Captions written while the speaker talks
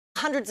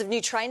Hundreds of new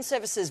train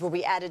services will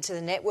be added to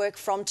the network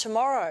from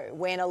tomorrow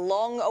when a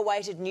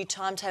long-awaited new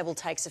timetable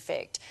takes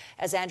effect.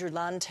 As Andrew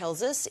Lund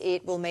tells us,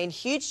 it will mean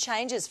huge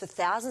changes for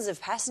thousands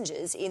of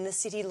passengers in the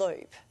City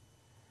Loop.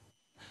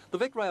 The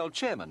VicRail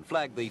chairman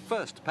flagged the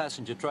first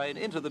passenger train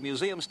into the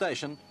museum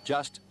station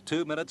just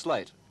 2 minutes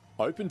late.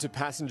 Open to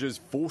passengers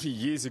 40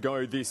 years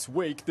ago this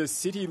week, the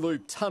City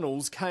Loop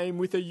tunnels came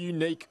with a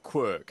unique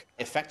quirk.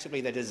 Effectively,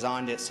 they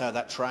designed it so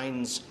that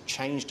trains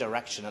change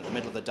direction at the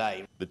middle of the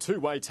day. The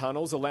two-way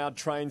tunnels allowed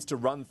trains to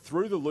run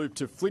through the loop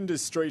to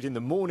Flinders Street in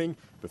the morning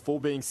before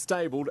being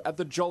stabled at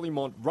the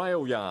Jolimont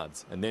rail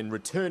yards and then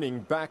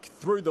returning back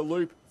through the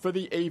loop for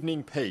the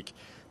evening peak.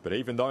 But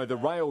even though the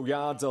rail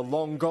yards are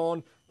long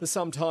gone, the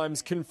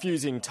sometimes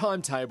confusing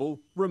timetable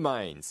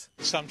remains.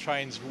 Some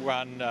trains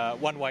run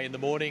one way in the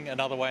morning,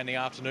 another way in the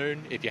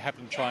afternoon. If you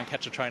happen to try and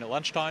catch a train at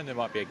lunchtime, there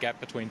might be a gap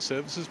between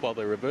services while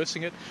they're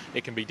reversing it.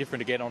 It can be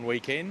different again on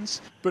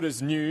weekends. But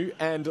as new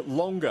and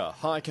longer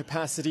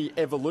high-capacity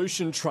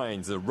Evolution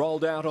trains are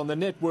rolled out on the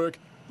network,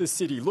 the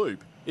City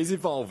Loop is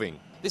evolving.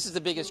 This is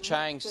the biggest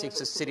change since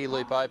the City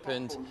Loop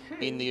opened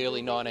in the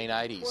early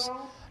 1980s.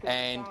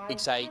 And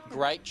it's a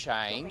great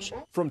change.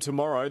 From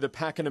tomorrow, the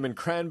Pakenham and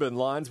Cranbourne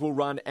lines will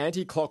run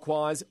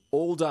anti-clockwise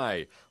all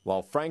day,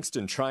 while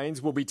Frankston trains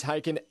will be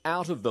taken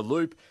out of the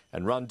loop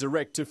and run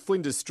direct to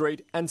Flinders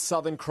Street and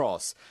Southern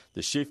Cross.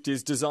 The shift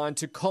is designed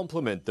to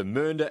complement the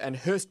Mernda and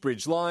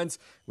Hurstbridge lines,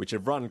 which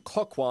have run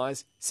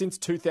clockwise since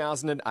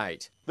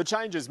 2008. The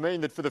changes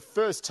mean that for the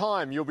first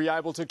time, you'll be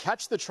able to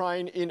catch the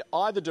train in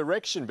either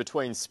direction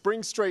between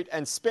Spring Street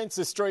and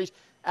Spencer Street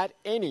at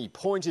any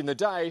point in the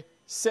day,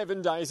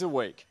 7 days a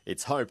week.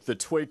 It's hoped the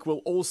tweak will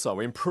also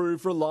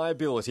improve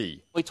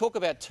reliability. We talk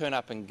about turn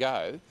up and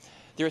go.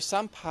 There are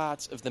some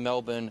parts of the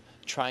Melbourne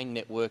train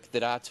network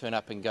that are turn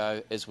up and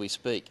go as we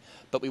speak,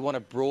 but we want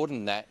to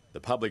broaden that. The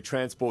Public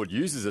Transport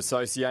Users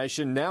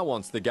Association now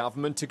wants the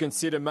government to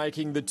consider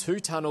making the two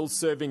tunnels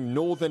serving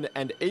northern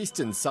and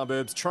eastern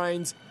suburbs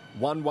trains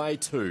one-way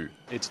too.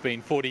 It's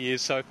been 40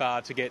 years so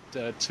far to get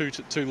two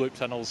loop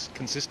tunnels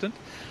consistent.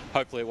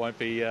 Hopefully it won't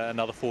be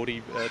another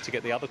 40 to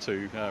get the other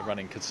two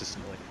running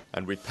consistently.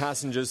 And with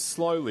passengers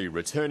slowly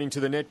returning to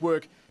the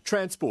network,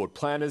 transport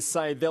planners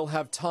say they'll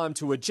have time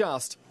to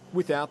adjust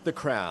without the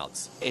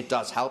crowds. It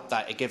does help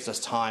that it gives us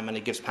time and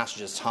it gives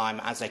passengers time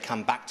as they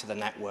come back to the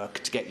network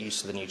to get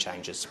used to the new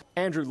changes.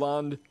 Andrew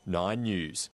Lund, 9 News.